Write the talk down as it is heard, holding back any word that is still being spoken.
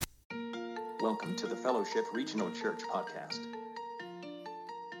Welcome to the Fellowship Regional Church podcast.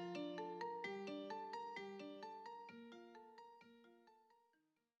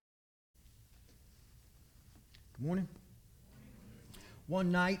 Good morning.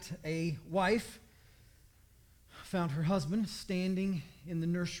 One night, a wife found her husband standing in the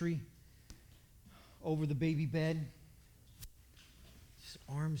nursery over the baby bed, his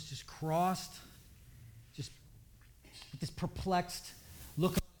arms just crossed, just with this perplexed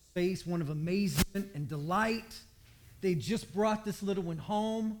look on his face, one of amazement and delight. They just brought this little one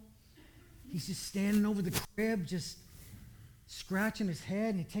home. He's just standing over the crib, just scratching his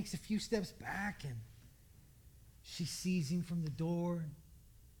head, and he takes a few steps back, and she sees him from the door.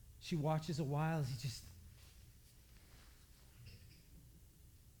 She watches a while as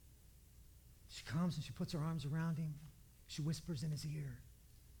she comes and she puts her arms around him. She whispers in his ear,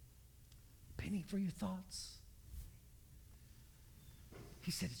 "Penny, for your thoughts." He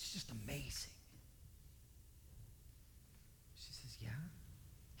said, "It's just amazing." She says, "Yeah?"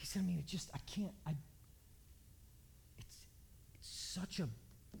 He said,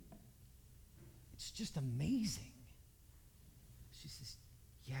 it's just amazing." She says,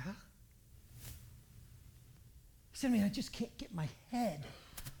 "Yeah?" He said, I just can't get my head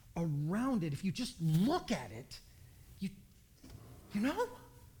around it. If you just look at it, you know?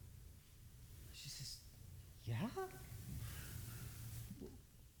 She says, "Yeah?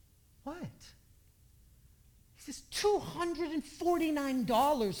 What?" He says,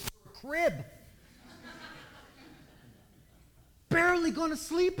 $249 for a crib. Barely going to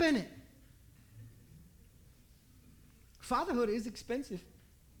sleep in it. Fatherhood is expensive.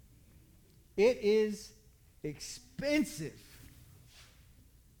 It is expensive.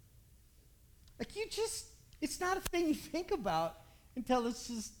 It's not a thing you think about until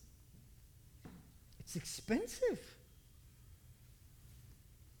it's expensive.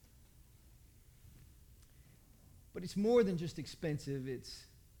 But it's more than just expensive, it's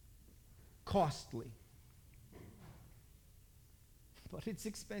costly. But it's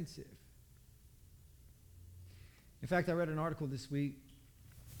expensive. In fact, I read an article this week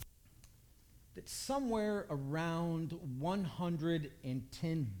that somewhere around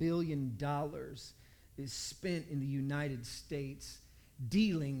 $110 billion is spent in the United States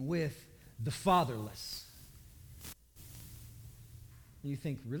dealing with the fatherless. And you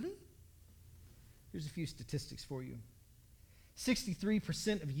think, really? Here's a few statistics for you.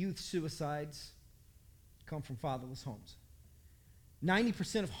 63% of youth suicides come from fatherless homes.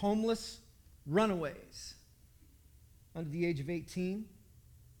 90% of homeless runaways under the age of 18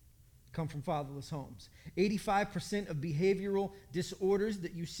 come from fatherless homes. 85% of behavioral disorders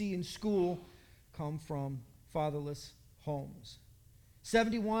that you see in school come from fatherless homes.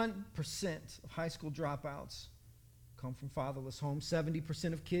 71% of high school dropouts come from fatherless homes.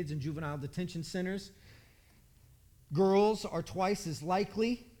 70% of kids in juvenile detention centers. Girls are twice as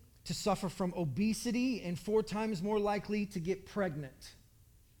likely to suffer from obesity and 4 times more likely to get pregnant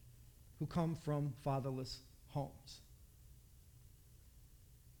who come from fatherless homes.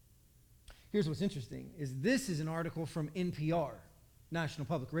 Here's what's interesting, this is an article from NPR, National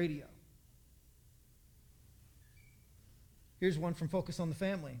Public Radio. Here's one from Focus on the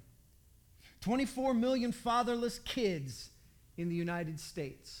Family. 24 million fatherless kids in the United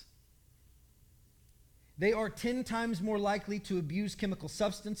States. They are 10 times more likely to abuse chemical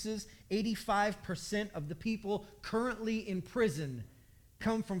substances. 85% of the people currently in prison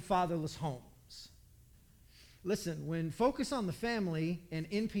come from fatherless homes. Listen, when Focus on the Family and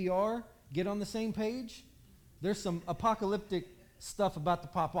NPR get on the same page, there's some apocalyptic stuff about to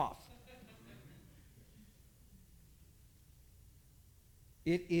pop off.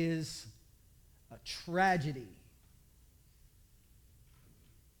 It is a tragedy.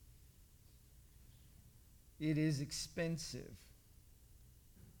 It is expensive.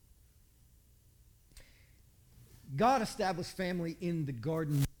 God established family in the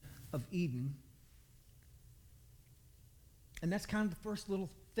Garden of Eden. And that's kind of the first little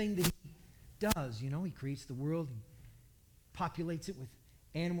thing that he does. He creates the world, he populates it with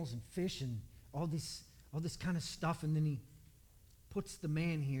animals and fish and all this kind of stuff, and then he puts the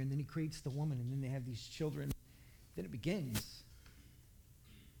man here, and then he creates the woman, and then they have these children. Then it begins.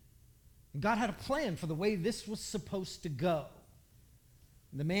 And God had a plan for the way this was supposed to go.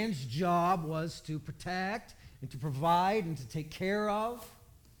 The man's job was to protect and to provide and to take care of,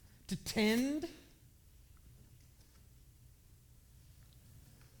 to tend.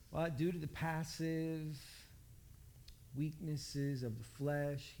 But due to the passive weaknesses of the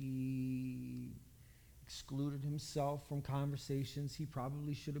flesh, he excluded himself from conversations he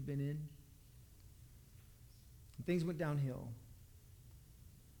probably should have been in. And things went downhill.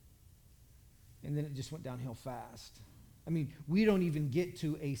 and then it just went downhill fast. I mean, we don't even get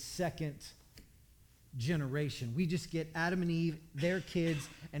to a second generation. We just get Adam and Eve, their kids,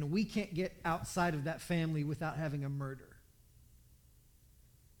 and we can't get outside of that family without having a murder.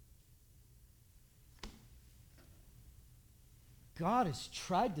 God has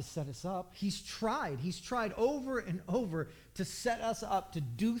tried to set us up. He's tried over and over to set us up to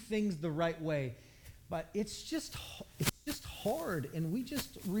do things the right way. But it's just hard, and we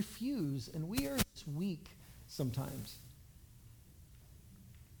just refuse, and we are just weak sometimes.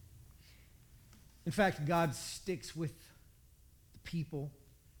 In fact, God sticks with the people.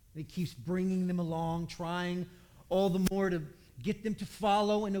 He keeps bringing them along, trying all the more to get them to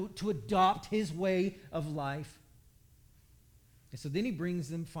follow and to adopt his way of life. And so then he brings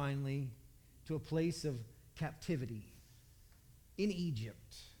them finally to a place of captivity in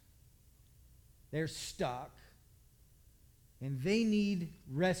Egypt. They're stuck, and they need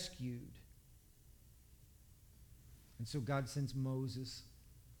rescued. And so God sends Moses,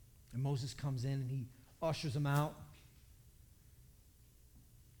 and Moses comes in and he ushers them out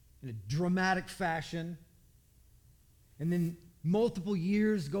in a dramatic fashion. And then multiple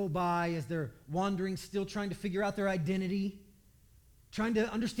years go by as they're wandering, still trying to figure out their identity, trying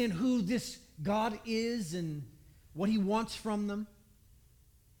to understand who this God is and what he wants from them.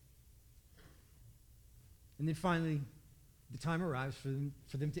 And then finally, the time arrives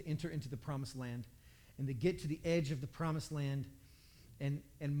for them to enter into the promised land. And they get to the edge of the promised land, and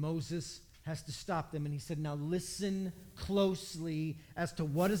Moses has to stop them. And he said, now listen closely as to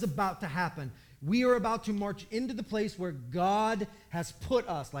what is about to happen. We are about to march into the place where God has put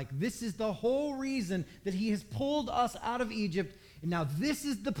us. Like, this is the whole reason that he has pulled us out of Egypt. And now this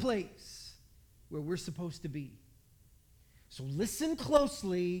is the place where we're supposed to be. So listen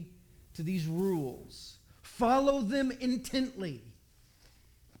closely to these rules. Follow them intently.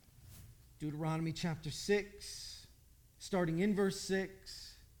 Deuteronomy chapter 6, starting in verse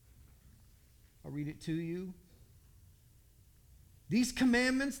 6. I'll read it to you. These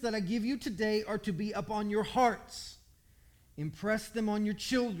commandments that I give you today are to be upon your hearts. Impress them on your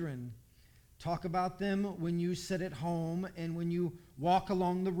children. Talk about them when you sit at home and when you walk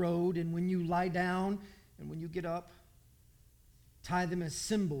along the road and when you lie down and when you get up. Tie them as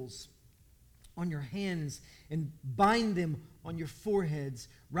symbols on your hands and bind them on your foreheads.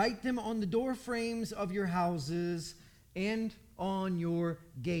 Write them on the door frames of your houses and on your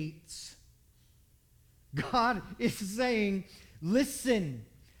gates. God is saying, listen,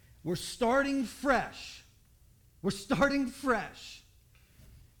 we're starting fresh. We're starting fresh.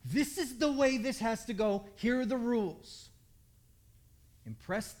 This is the way this has to go. Here are the rules.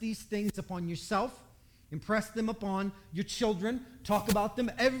 Impress these things upon yourself. Impress them upon your children. Talk about them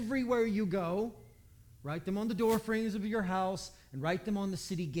everywhere you go. Write them on the door frames of your house and write them on the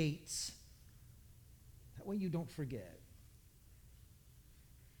city gates. That way you don't forget.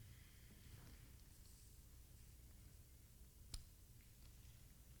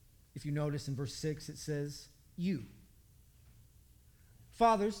 If you notice in verse 6, it says, you.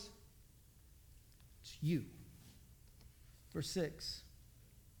 Fathers, it's you. Verse 6.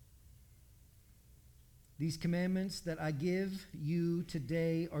 These commandments that I give you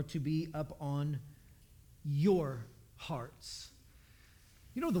today are to be up on your hearts.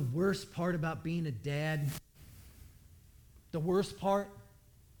 You know the worst part about being a dad? The worst part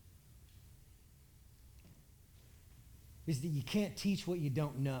is that you can't teach what you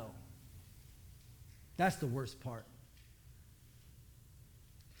don't know. That's the worst part.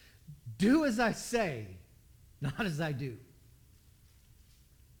 Do as I say, not as I do.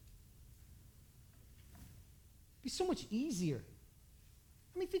 It'd be so much easier.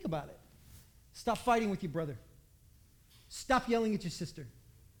 I mean, think about it. Stop fighting with your brother. Stop yelling at your sister.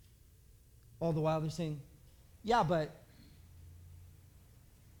 All the while they're saying, yeah, but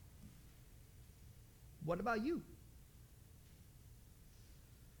what about you?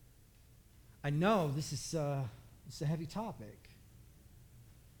 I know this is a heavy topic.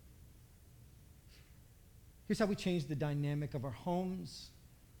 Here's how we change the dynamic of our homes,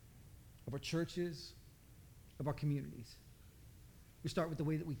 of our churches, of our communities. We start with the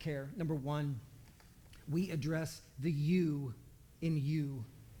way that we care. Number one, we address the you in you.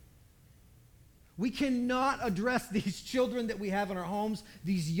 We cannot address these children that we have in our homes,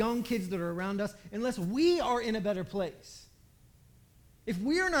 these young kids that are around us, unless we are in a better place. If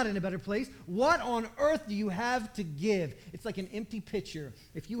we're not in a better place, what on earth do you have to give? It's like an empty pitcher.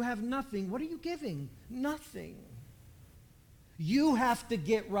 If you have nothing, what are you giving? Nothing. You have to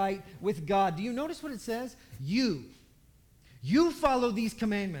get right with God. Do you notice what it says? You. You follow these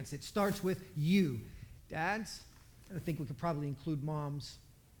commandments. It starts with you. Dads, I think we could probably include moms.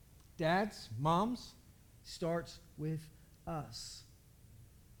 Dads, moms, starts with us.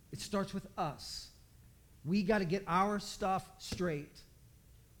 It starts with us. We got to get our stuff straight.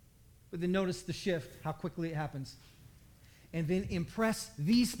 But then notice the shift, how quickly it happens. And then impress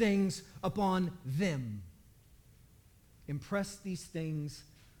these things upon them. Impress these things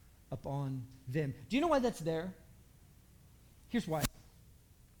upon them. Do you know why that's there? Here's why.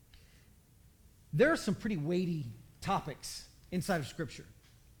 There are some pretty weighty topics inside of Scripture.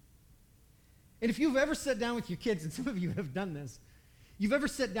 And if you've ever sat down with your kids, and some of you have done this, you've ever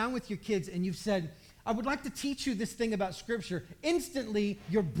sat down with your kids and you've said, I would like to teach you this thing about Scripture. Instantly,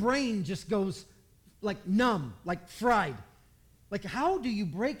 your brain just goes like numb, like fried. Like, how do you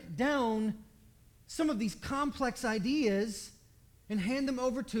break down some of these complex ideas and hand them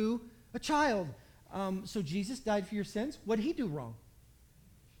over to a child? So Jesus died for your sins. What did he do wrong?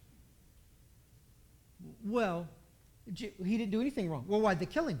 Well, he didn't do anything wrong. Well, why'd they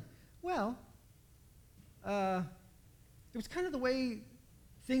kill him? Well, it was kind of the way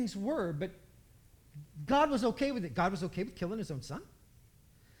things were, but God was okay with it. God was okay with killing his own son.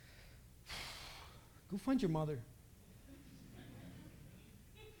 Go find your mother.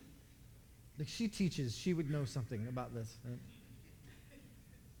 Like, she teaches, she would know something about this. Right?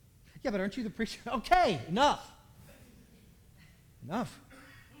 Yeah, but aren't you the preacher? Okay, enough. Enough.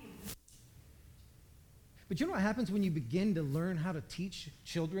 But you know what happens when you begin to learn how to teach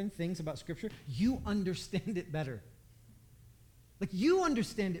children things about Scripture? You understand it better. Like, you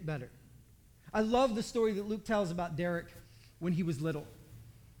understand it better. I love the story that Luke tells about Derek when he was little.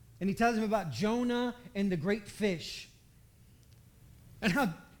 And he tells him about Jonah and the great fish. And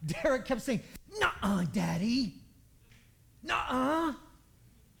how Derek kept saying, "Nuh-uh, Daddy. Nuh-uh.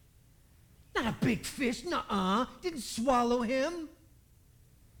 Not a big fish, nuh-uh. Didn't swallow him."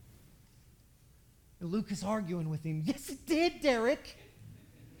 And Luke is arguing with him. Yes, it did, Derek.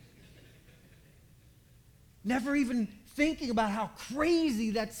 Never even thinking about how crazy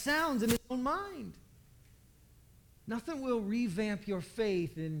that sounds in his own mind. Nothing will revamp your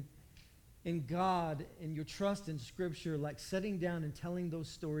faith in God and your trust in Scripture like sitting down and telling those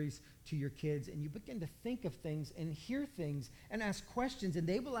stories to your kids, and you begin to think of things and hear things and ask questions, and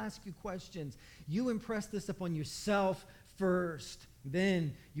they will ask you questions. You impress this upon yourself first.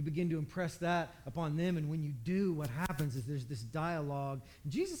 Then you begin to impress that upon them, and when you do, what happens is there's this dialogue.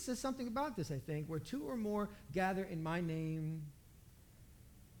 Jesus says something about this, I think, where two or more gather in my name,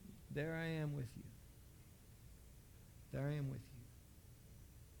 there I am with you. There I am with you.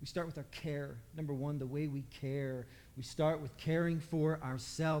 We start with our care. Number one, the way we care. We start with caring for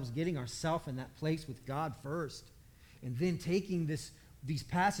ourselves, getting ourselves in that place with God first, and then taking these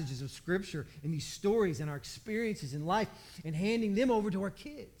passages of Scripture and these stories and our experiences in life and handing them over to our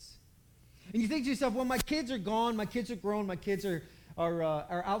kids. And you think to yourself, well, my kids are gone, my kids are grown, my kids are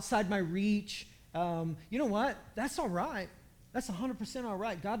outside my reach. You know what? That's all right. That's 100% all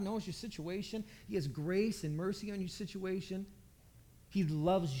right. God knows your situation. He has grace and mercy on your situation. He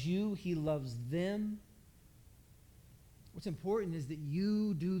loves you. He loves them. What's important is that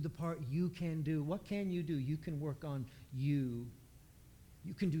you do the part you can do. What can you do? You can work on you.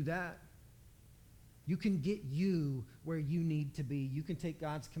 You can do that. You can get you where you need to be. You can take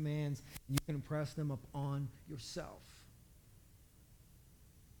God's commands and you can impress them upon yourself.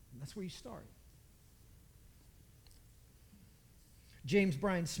 And that's where you start. James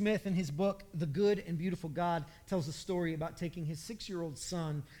Bryan Smith, in his book, The Good and Beautiful God, tells a story about taking his 6-year-old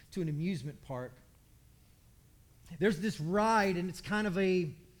son to an amusement park. There's this ride, and it's kind of a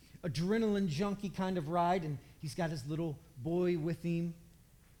adrenaline junkie kind of ride, and he's got his little boy with him.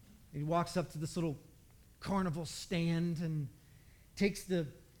 He walks up to this little carnival stand and takes the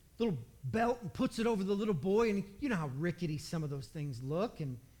little belt and puts it over the little boy, and you know how rickety some of those things look,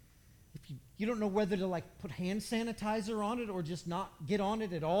 and if you don't know whether to like put hand sanitizer on it or just not get on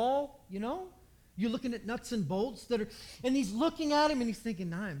it at all, you know? You're looking at nuts and bolts and he's looking at him and he's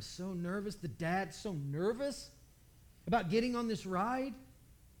thinking, I am so nervous. The dad's so nervous about getting on this ride.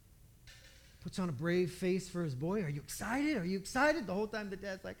 Puts on a brave face for his boy. Are you excited? Are you excited? The whole time the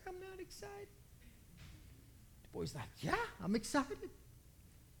dad's like, I'm not excited. The boy's like, yeah, I'm excited.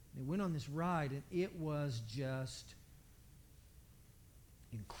 They went on this ride and it was just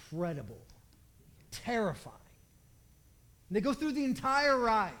incredible, terrifying. And they go through the entire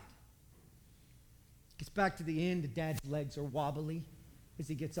ride. Gets back to the end, the dad's legs are wobbly as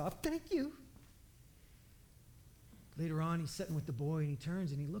he gets off. Thank you. Later on, he's sitting with the boy, and he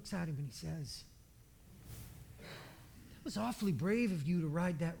turns and he looks at him and he says, "That was awfully brave of you to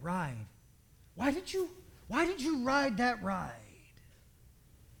ride that ride. Why did you ride that ride?"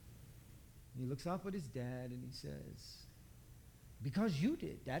 And he looks up at his dad and he says, "Because you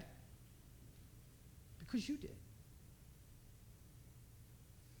did, Dad. Because you did.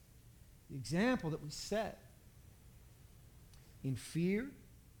 The example that we set in fear,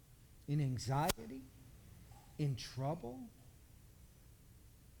 in anxiety, in trouble,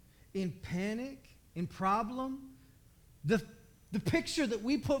 in panic, in problem, the picture that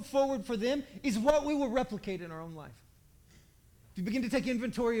we put forward for them is what we will replicate in our own life. If you begin to take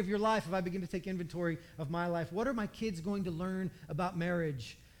inventory of your life, if I begin to take inventory of my life, what are my kids going to learn about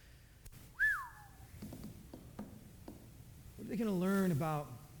marriage? What are they going to learn about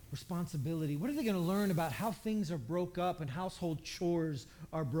responsibility? What are they going to learn about how things are broke up and household chores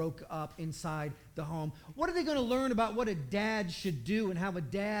are broke up inside the home? What are they going to learn about what a dad should do and how a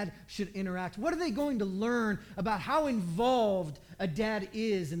dad should interact? What are they going to learn about how involved a dad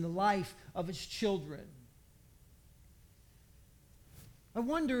is in the life of his children? I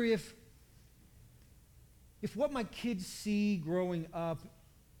wonder if what my kids see growing up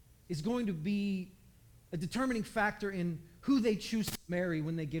is going to be a determining factor in who they choose to marry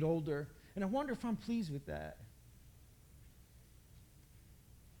when they get older. And I wonder if I'm pleased with that.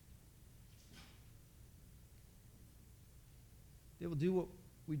 They will do what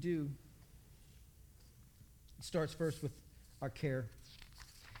we do. It starts first with our care.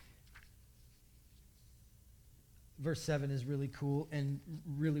 Verse 7 is really cool and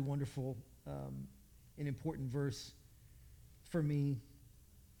really wonderful, an important verse for me.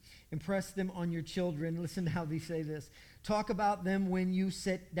 Impress them on your children. Listen to how they say this. Talk about them when you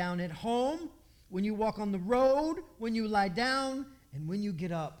sit down at home, when you walk on the road, when you lie down, and when you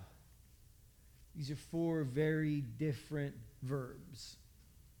get up. These are 4 very different verbs.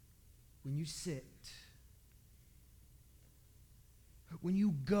 When you sit, when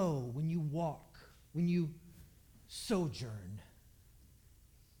you go, when you walk, when you sojourn,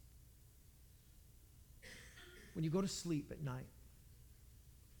 when you go to sleep at night,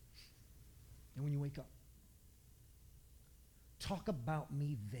 and when you wake up. Talk about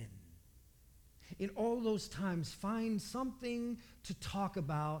me then. In all those times, find something to talk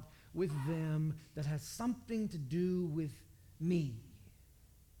about with them that has something to do with me.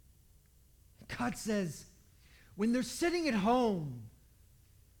 God says, when they're sitting at home,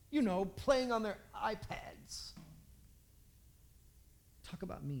 playing on their iPads, talk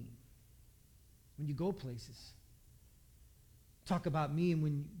about me. When you go places, talk about me. And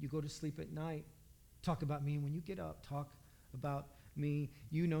when you go to sleep at night, talk about me. And when you get up, talk about me.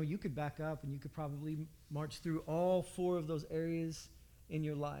 You could back up and you could probably march through all 4 of those areas in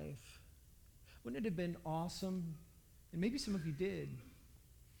your life. Wouldn't it have been awesome, and maybe some of you did,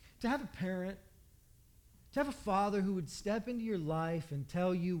 to have a parent, to have a father who would step into your life and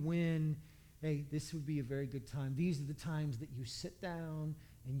tell you when, hey, this would be a very good time. These are the times that you sit down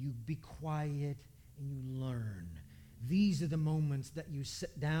and you be quiet and you learn. These are the moments that you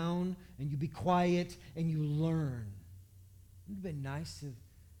sit down and you be quiet and you learn. Wouldn't it have been nice to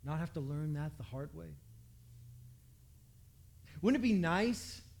not have to learn that the hard way? Wouldn't it be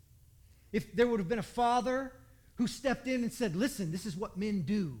nice if there would have been a father who stepped in and said, listen, this is what men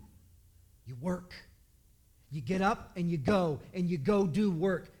do. You work. You get up and you go do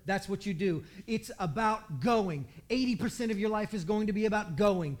work. That's what you do. It's about going. 80% of your life is going to be about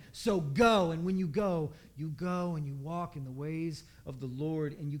going. So go, and when you go and you walk in the ways of the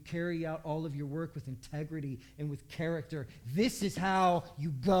Lord, and you carry out all of your work with integrity and with character. This is how you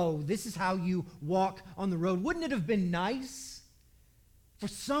go. This is how you walk on the road. Wouldn't it have been nice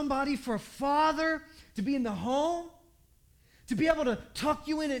for a father to be in the home, to be able to tuck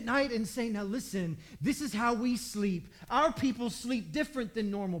you in at night and say, now listen, this is how we sleep. Our people sleep different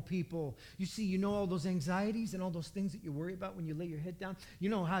than normal people. You see, all those anxieties and all those things that you worry about when you lay your head down. You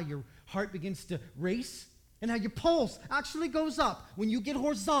know how your heart begins to race and how your pulse actually goes up when you get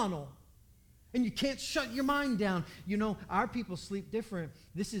horizontal and you can't shut your mind down. Our people sleep different.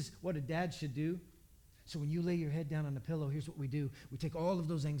 This is what a dad should do. So when you lay your head down on the pillow, here's what we do. We take all of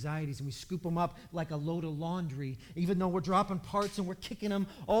those anxieties and we scoop them up like a load of laundry. Even though we're dropping parts and we're kicking them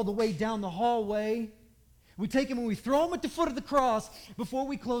all the way down the hallway, we take them and we throw them at the foot of the cross before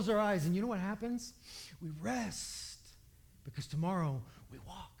we close our eyes. And you know what happens? We rest, because tomorrow we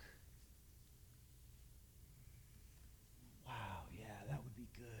walk. Wow, yeah, that would be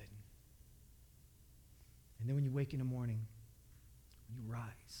good. And then when you wake in the morning, you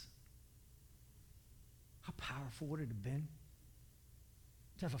rise. How powerful would it have been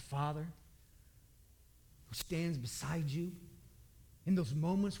to have a father who stands beside you in those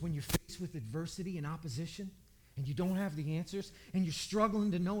moments when you're faced with adversity and opposition and you don't have the answers and you're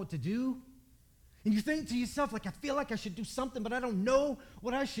struggling to know what to do? And you think to yourself, I feel like I should do something, but I don't know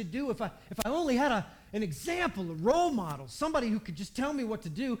what I should do. If I only had an example, a role model, somebody who could just tell me what to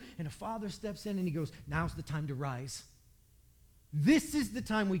do. And a father steps in and he goes, now's the time to rise. This is the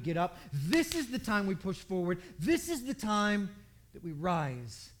time we get up. This is the time we push forward. This is the time that we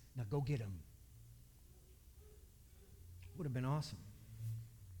rise. Now go get him. Would have been awesome.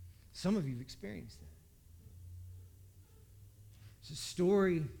 Some of you have experienced that. It's a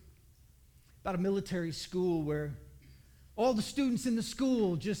story about a military school where all the students in the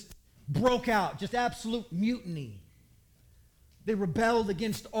school just broke out, just absolute mutiny. They rebelled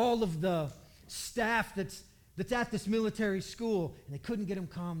against all of the staff that's at this military school, and they couldn't get them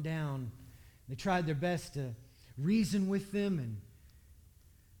calmed down. They tried their best to reason with them and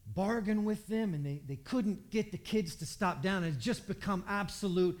bargain with them, and they couldn't get the kids to stop down. It had just become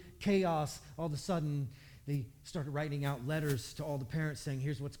absolute chaos. All of a sudden, they started writing out letters to all the parents saying,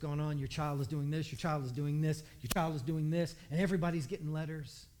 here's what's going on. Your child is doing this. Your child is doing this. Your child is doing this. And everybody's getting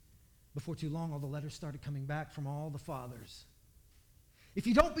letters. Before too long, all the letters started coming back from all the fathers. If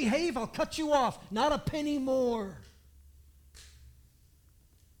you don't behave, I'll cut you off. Not a penny more.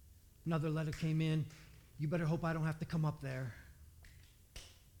 Another letter came in. You better hope I don't have to come up there.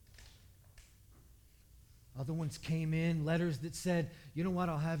 Other ones came in, letters that said, you know what,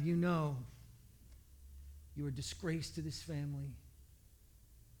 I'll have you know, you are a disgrace to this family.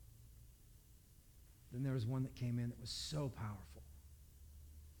 Then there was one that came in that was so powerful.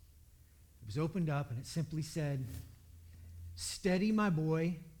 It was opened up and it simply said, steady, my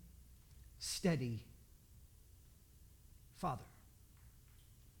boy, steady, Father.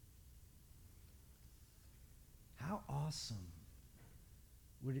 How awesome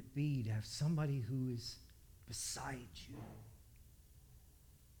would it be to have somebody who is beside you?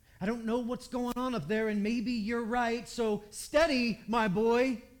 I don't know what's going on up there, and maybe you're right, so steady, my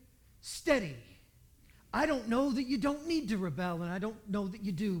boy, steady. I don't know that you don't need to rebel, and I don't know that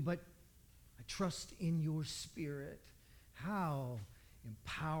you do, but I trust in your spirit. How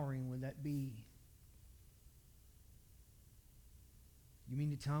empowering would that be? You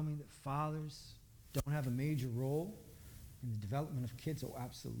mean to tell me that fathers don't have a major role in the development of kids? Oh,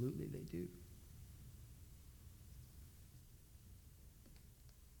 absolutely they do.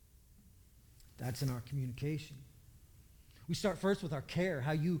 That's in our communication. We start first with our care,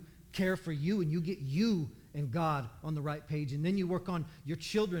 how you care for you, and you get you and God on the right page. And then you work on your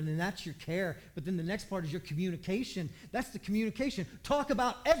children, and that's your care. But then the next part is your communication. That's the communication. Talk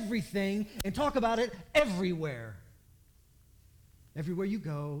about everything and talk about it everywhere. Everywhere you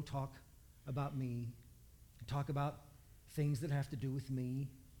go, talk about me. And talk about things that have to do with me.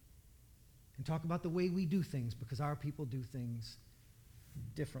 And talk about the way we do things, because our people do things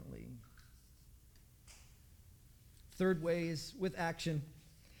differently. Third way is with action.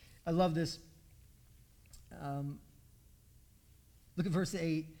 I love this. Look at verse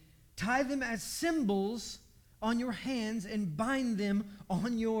 8. Tie them as symbols on your hands and bind them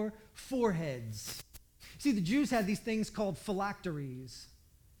on your foreheads. See, the Jews had these things called phylacteries.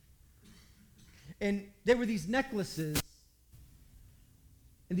 And they were these necklaces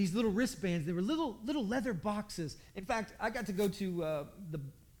and these little wristbands. They were little leather boxes. In fact, I got to go to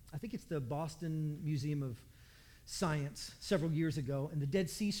I think it's the Boston Museum of Science several years ago, and the Dead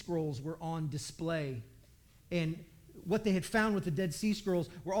Sea Scrolls were on display. And what they had found with the Dead Sea Scrolls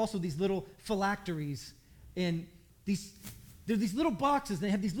were also these little phylacteries. And they're these little boxes, and they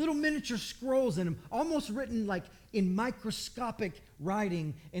have these little miniature scrolls in them, almost written like in microscopic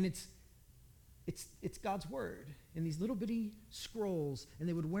writing, and it's God's word in these little bitty scrolls, and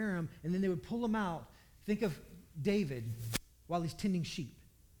they would wear them, and then they would pull them out. Think of David while he's tending sheep.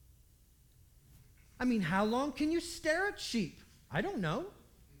 I mean, how long can you stare at sheep? I don't know.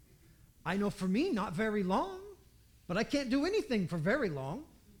 I know for me, not very long, but I can't do anything for very long.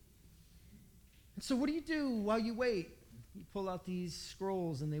 And so what do you do while you wait? You pull out these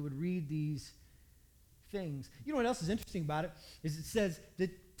scrolls, and they would read these things. You know what else is interesting about it? Is it says that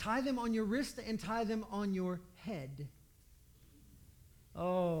tie them on your wrist and tie them on your head.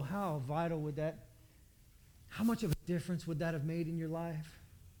 Oh, how vital would that, how much of a difference would that have made in your life?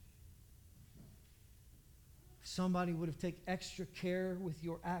 Somebody would have taken extra care with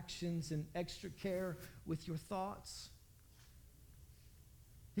your actions and extra care with your thoughts.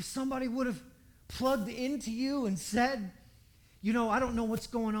 If somebody would have plugged into you and said, you know, I don't know what's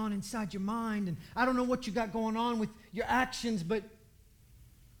going on inside your mind, and I don't know what you got going on with your actions, but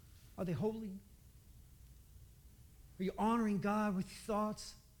are they holy? Are you honoring God with your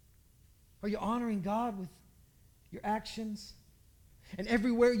thoughts? Are you honoring God with your actions? And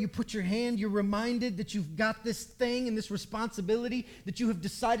everywhere you put your hand, you're reminded that you've got this thing and this responsibility that you have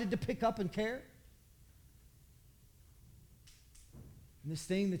decided to pick up and care. And this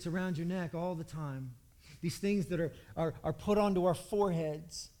thing that's around your neck all the time, these things that are put onto our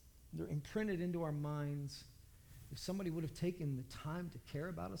foreheads, they're imprinted into our minds. If somebody would have taken the time to care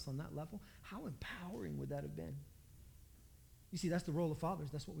about us on that level, how empowering would that have been? You see, that's the role of fathers.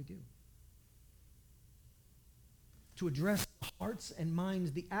 That's what we do. To address the hearts and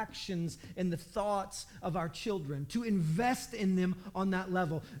minds, the actions and the thoughts of our children, to invest in them on that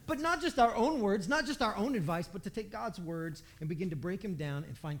level. But not just our own words, not just our own advice, but to take God's words and begin to break them down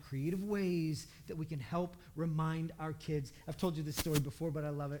and find creative ways that we can help remind our kids. I've told you this story before, but I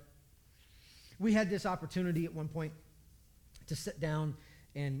love it. We had this opportunity at one point to sit down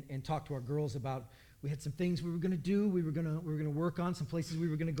and talk to our girls about, we had some things we were going to do, we were going to work on, some places we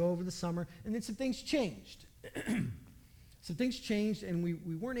were going to go over the summer, and then some things changed. Some things changed, and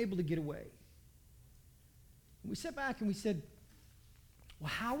we weren't able to get away. We sat back and we said, well,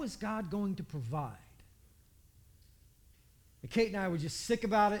 how is God going to provide? And Kate and I were just sick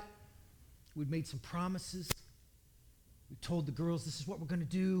about it. We'd made some promises. We told the girls, this is what we're going to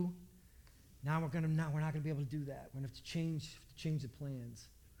do. Now we're not going to be able to do that. We're going to have to change the plans.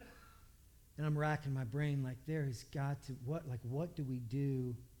 And I'm racking my brain like, there has got to, what do we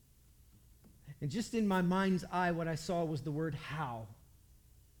do? And just in my mind's eye, what I saw was the word how.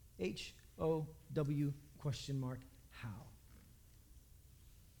 H-O-W ? How.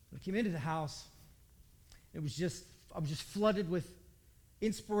 When I came into the house, I was just flooded with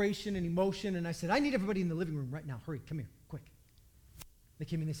inspiration and emotion, and I said, I need everybody in the living room right now. Hurry, come here, quick. They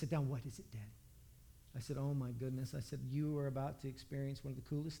came in, they sat down. What is it, Dad? I said, oh my goodness. I said, you are about to experience one of the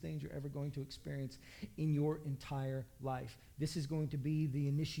coolest things you're ever going to experience in your entire life. This is going to be the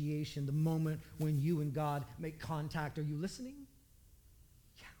initiation, the moment when you and God make contact. Are you listening?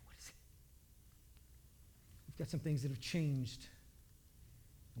 Yeah, what is it? We've got some things that have changed.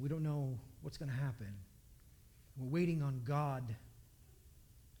 We don't know what's going to happen. We're waiting on God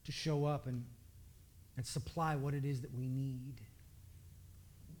to show up and supply what it is that we need.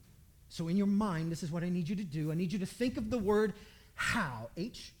 So in your mind, this is what I need you to do. I need you to think of the word how,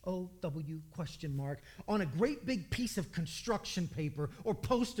 H-O-W ? On a great big piece of construction paper or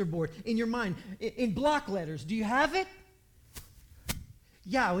poster board in your mind, in block letters. Do you have it?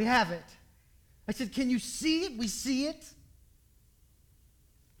 Yeah, we have it. I said, can you see it? We see it.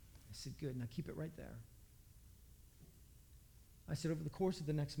 I said, good. Now keep it right there. I said, over the course of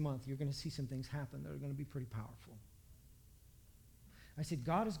the next month, you're going to see some things happen that are going to be pretty powerful. I said,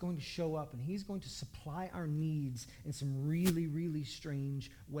 God is going to show up, and he's going to supply our needs in some really, really strange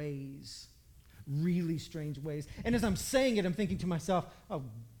ways. Really strange ways. And as I'm saying it, I'm thinking to myself, oh,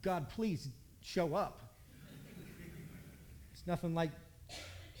 God, please show up. It's nothing like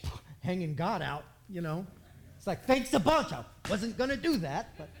hanging God out, you know. It's like, thanks a bunch. I wasn't going to do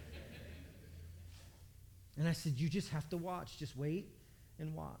that. But. And I said, you just have to watch. Just wait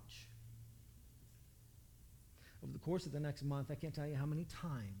and watch. Over the course of the next month, I can't tell you how many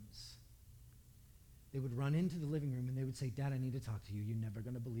times they would run into the living room and they would say, Dad, I need to talk to you. You're never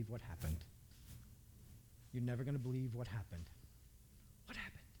going to believe what happened. You're never going to believe what happened. What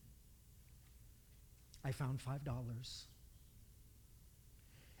happened? I found $5.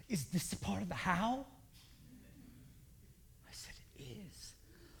 Is this a part of the how? I said, it is.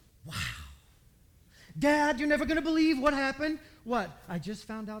 Wow. Dad, you're never going to believe what happened. What? I just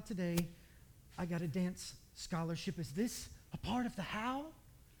found out today I got a dance scholarship. Is this a part of the how?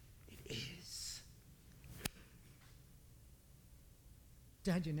 It is.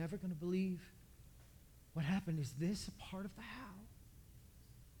 Dad, you're never going to believe what happened. Is this a part of the how?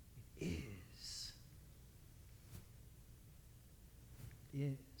 It is. It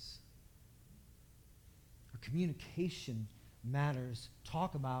is. Our communication matters.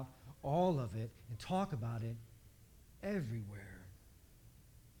 Talk about all of it and talk about it everywhere.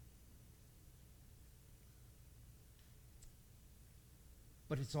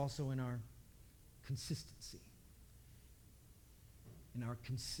 But it's also in our consistency. In our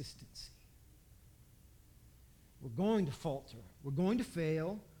consistency. We're going to falter. We're going to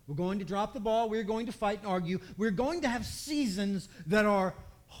fail. We're going to drop the ball. We're going to fight and argue. We're going to have seasons that are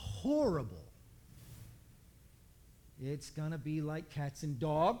horrible. It's going to be like cats and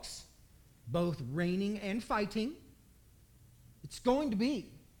dogs, both raining and fighting. It's going to be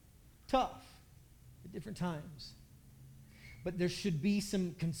tough at different times. But there should be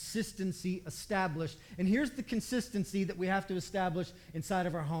some consistency established. And here's the consistency that we have to establish inside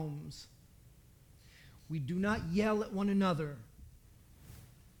of our homes. We do not yell at one another.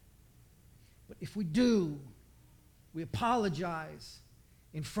 But if we do, we apologize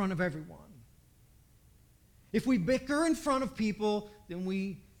in front of everyone. If we bicker in front of people, then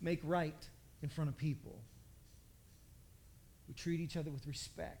we make right in front of people. We treat each other with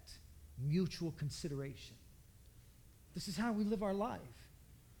respect, mutual consideration. This is how we live our life.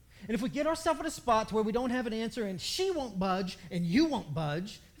 And if we get ourselves in a spot to where we don't have an answer and she won't budge and you won't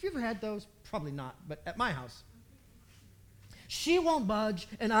budge, have you ever had those? Probably not, but at my house. She won't budge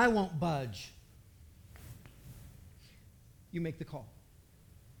and I won't budge. You make the call.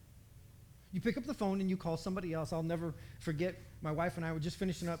 You pick up the phone and you call somebody else. I'll never forget, my wife and I were just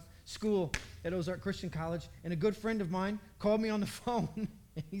finishing up school at Ozark Christian College, and a good friend of mine called me on the phone,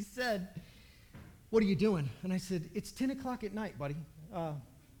 and he said, "What are you doing?" And I said, "It's 10 o'clock at night, buddy.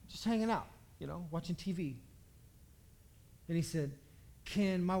 Just hanging out, watching TV." And he said,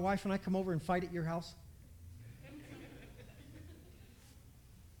 "Can my wife and I come over and fight at your house?"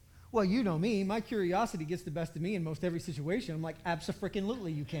 Well, you know me. My curiosity gets the best of me in most every situation. I'm like,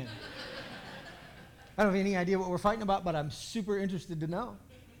 abso-freaking-lutely you can. I don't have any idea what we're fighting about, but I'm super interested to know.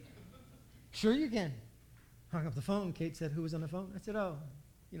 Sure you can. Hung up the phone. Kate said, "Who was on the phone?" I said, "Oh,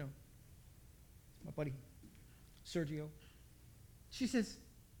 my buddy, Sergio." She says,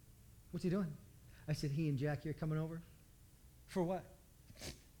 "What's he doing?" I said, "He and Jackie are coming over." "For what?"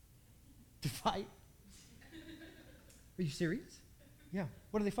 "To fight." "Are you serious?" "Yeah."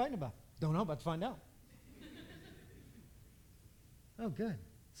 "What are they fighting about?" "Don't know, about to find out." "Oh, good.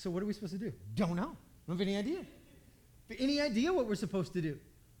 So what are we supposed to do?" "Don't know. I don't have any idea." Any idea what we're supposed to do.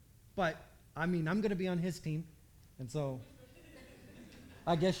 But, I'm going to be on his team, and so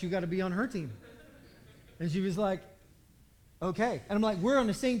I guess you got to be on her team. And she was like, "Okay." And I'm like, we're on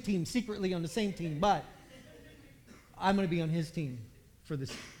the same team, secretly on the same team, but I'm going to be on his team for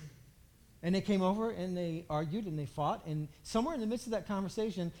this. And they came over, and they argued, and they fought, and somewhere in the midst of that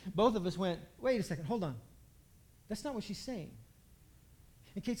conversation, both of us went, "Wait a second, hold on. That's not what she's saying."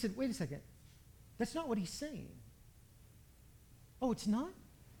 And Kate said, "Wait a second. That's not what he's saying." "Oh, it's not?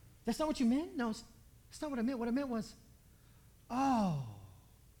 That's not what you meant?" "No, it's not what I meant. What I meant was, oh."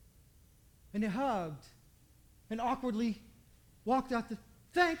 And they hugged and awkwardly walked out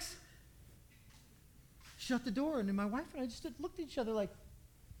thanks. Shut the door, and then my wife and I just looked at each other like,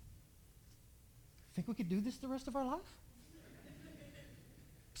 think we could do this the rest of our life?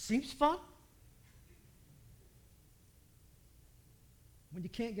 Seems fun. When you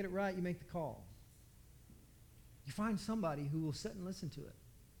can't get it right, you make the call. You find somebody who will sit and listen to it,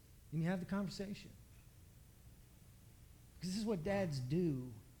 and you have the conversation. Because this is what dads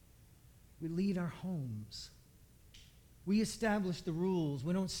do. We lead our homes. We establish the rules.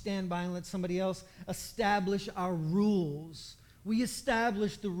 We don't stand by and let somebody else establish our rules. We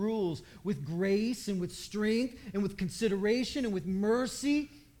establish the rules with grace and with strength and with consideration and with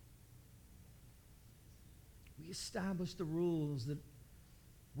mercy. We establish the rules that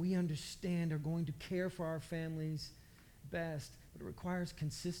we understand are going to care for our families best, but it requires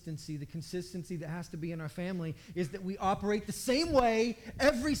consistency. The consistency that has to be in our family is that we operate the same way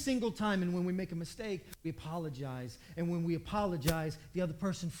every single time, and when we make a mistake, we apologize. And when we apologize, the other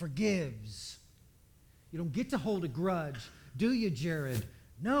person forgives. You don't get to hold a grudge, do you, Jared?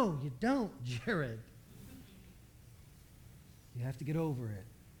 No, you don't, Jared. You have to get over it.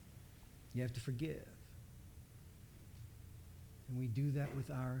 You have to forgive. And we do that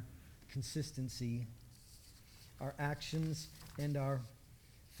with our consistency, our actions, and our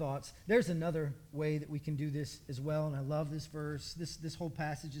thoughts. There's another way that we can do this as well, and I love this verse. This whole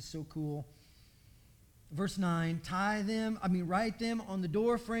passage is so cool. Verse 9, write them on the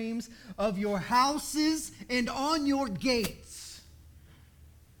door frames of your houses and on your gates.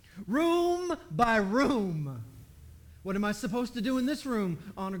 Room by room. What am I supposed to do in this room?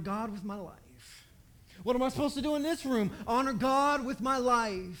 Honor God with my life. What am I supposed to do in this room? Honor God with my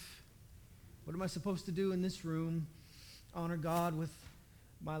life. What am I supposed to do in this room? Honor God with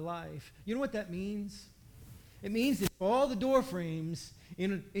my life. You know what that means? It means that all the door frames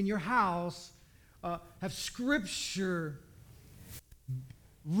in your house have Scripture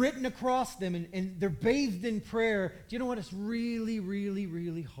written across them, and they're bathed in prayer. Do you know what? It's really, really,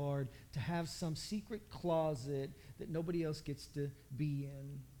 really hard to have some secret closet that nobody else gets to be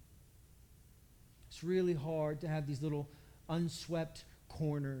in. It's really hard to have these little unswept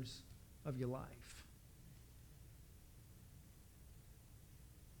corners of your life.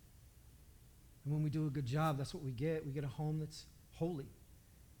 And when we do a good job, that's what we get. We get a home that's holy.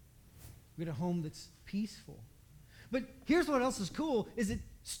 We get a home that's peaceful. But here's what else is cool, is it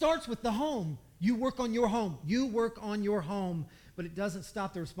starts with the home. You work on your home. You work on your home. But it doesn't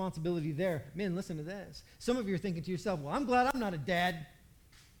stop the responsibility there. Men, listen to this. Some of you are thinking to yourself, well, I'm glad I'm not a dad.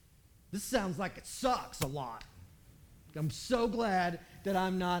 This sounds like it sucks a lot. I'm so glad that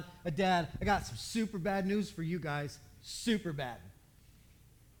I'm not a dad. I got some super bad news for you guys. Super bad.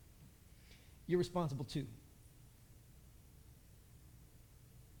 You're responsible too.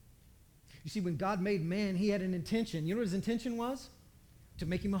 You see, when God made man, he had an intention. You know what his intention was? To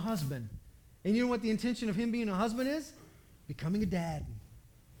make him a husband. And you know what the intention of him being a husband is? Becoming a dad.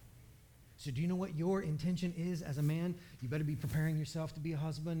 So do you know what your intention is as a man? You better be preparing yourself to be a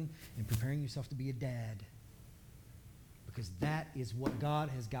husband and preparing yourself to be a dad. Because that is what God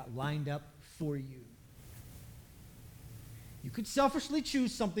has got lined up for you. You could selfishly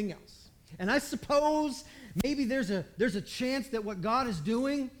choose something else. And I suppose maybe there's a chance that what God is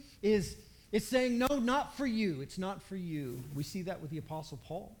doing is saying, no, not for you. It's not for you. We see that with the Apostle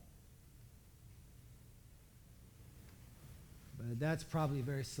Paul. But that's probably a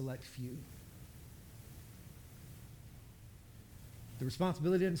very select few. The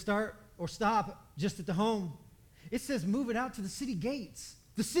responsibility doesn't start or stop just at the home. It says move it out to the city gates.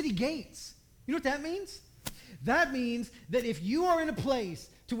 The city gates. You know what that means? That means that if you are in a place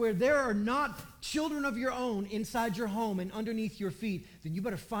to where there are not children of your own inside your home and underneath your feet, then you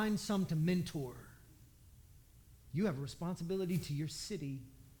better find some to mentor. You have a responsibility to your city.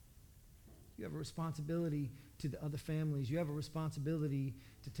 You have a responsibility to the other families. You have a responsibility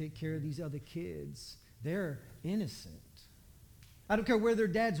to take care of these other kids. They're innocent. I don't care where their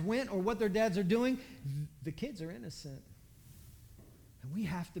dads went or what their dads are doing. The kids are innocent. And we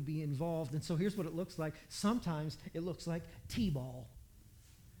have to be involved. And so here's what it looks like. Sometimes it looks like T-ball.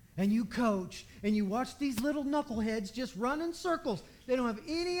 And you coach, and you watch these little knuckleheads just run in circles. They don't have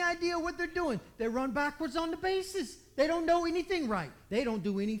any idea what they're doing. They run backwards on the bases. They don't know anything right. They don't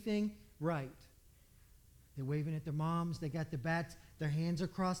do anything right. They're waving at their moms. They got their bats. Their hands are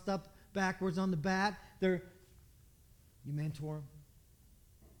crossed up backwards on the bat. You mentor them.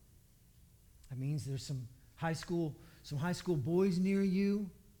 That means there's some high school boys near you,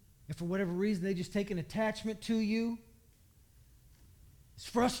 and for whatever reason, they just take an attachment to you. As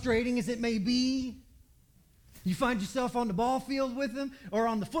frustrating as it may be, you find yourself on the ball field with them, or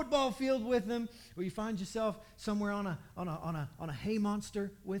on the football field with them, or you find yourself somewhere on a hay monster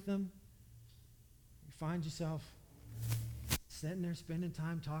with them. You find yourself sitting there spending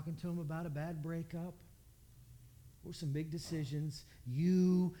time talking to them about a bad breakup or some big decisions.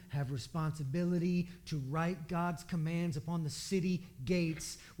 You have responsibility to write God's commands upon the city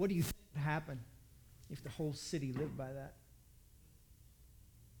gates. What do you think would happen if the whole city lived by that?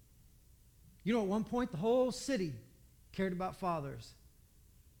 You know, at one point, the whole city cared about fathers.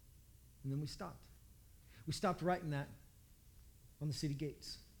 And then we stopped. We stopped writing that on the city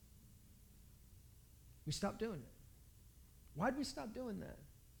gates. We stopped doing it. Why did we stop doing that?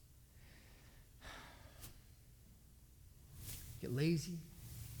 Get lazy.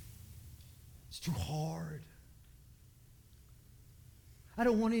 It's too hard. I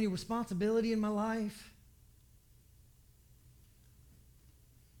don't want any responsibility in my life.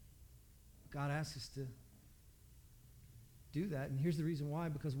 God asks us to do that, and here's the reason why: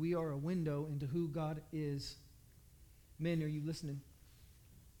 because we are a window into who God is. Men, are you listening?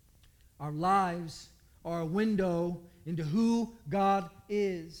 Our lives are a window into who God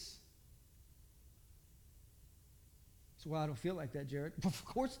is. So, well, I don't feel like that, Jared. Of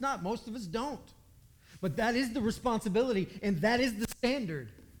course not. Most of us don't. But that is the responsibility, and that is the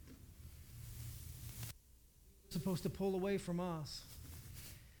standard. It's supposed to pull away from us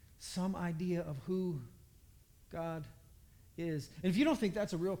some idea of who God is. And if you don't think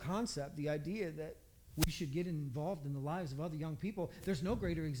that's a real concept, the idea that we should get involved in the lives of other young people, there's no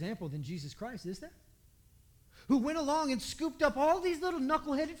greater example than Jesus Christ, is there? Who went along and scooped up all these little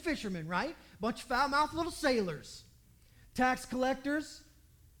knuckle-headed fishermen, right? Bunch of foul-mouthed little sailors. Tax collectors,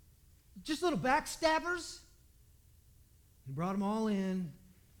 just little backstabbers. He brought them all in, and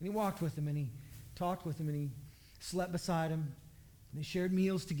he walked with them, and he talked with them, and he slept beside them, and they shared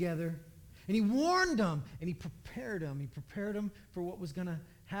meals together, and he warned them, and he prepared them. He prepared them for what was going to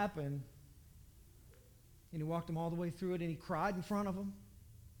happen, and he walked them all the way through it, and he cried in front of them.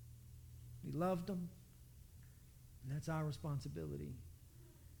 He loved them, and that's our responsibility.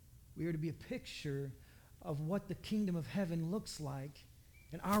 We are to be a picture of what the kingdom of heaven looks like.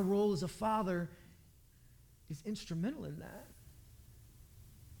 And our role as a father is instrumental in that.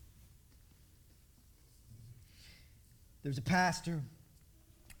 There's a pastor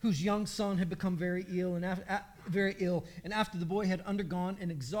whose young son had become very ill, and after the boy had undergone an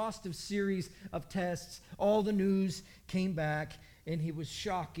exhaustive series of tests, all the news came back, and it was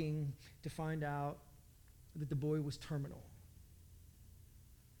shocking to find out that the boy was terminal.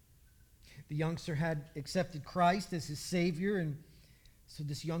 The youngster had accepted Christ as his Savior, and so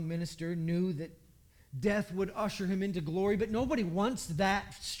this young minister knew that death would usher him into glory, but nobody wants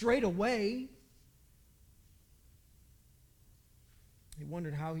that straight away. He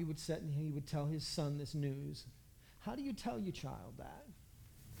wondered how he would sit and he would tell his son this news. How do you tell your child that?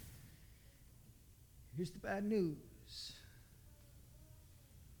 Here's the bad news.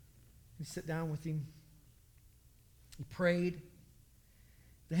 He sat down with him. He prayed.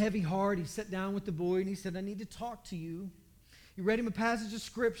 The heavy heart, he sat down with the boy and he said, I need to talk to you. He read him a passage of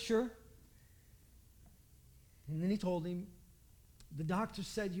scripture. And then he told him, the doctor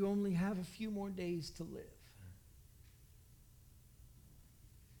said you only have a few more days to live.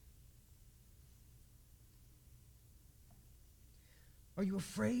 Are you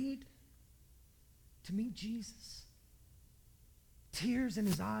afraid to meet Jesus? Tears in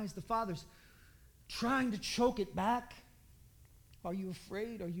his eyes. The father's trying to choke it back. Are you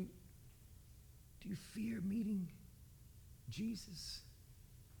afraid? Do you fear meeting Jesus?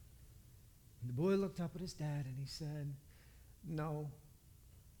 And the boy looked up at his dad and he said, no,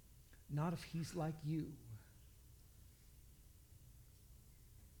 not if he's like you.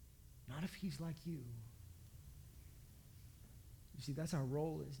 Not if he's like you. You see, that's our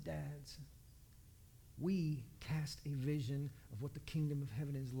role as dads. We cast a vision of what the kingdom of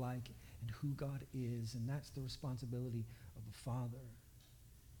heaven is like and who God is, and that's the responsibility of the Father.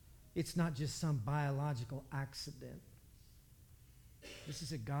 It's not just some biological accident. This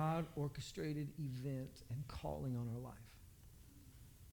is a God-orchestrated event and calling on our life.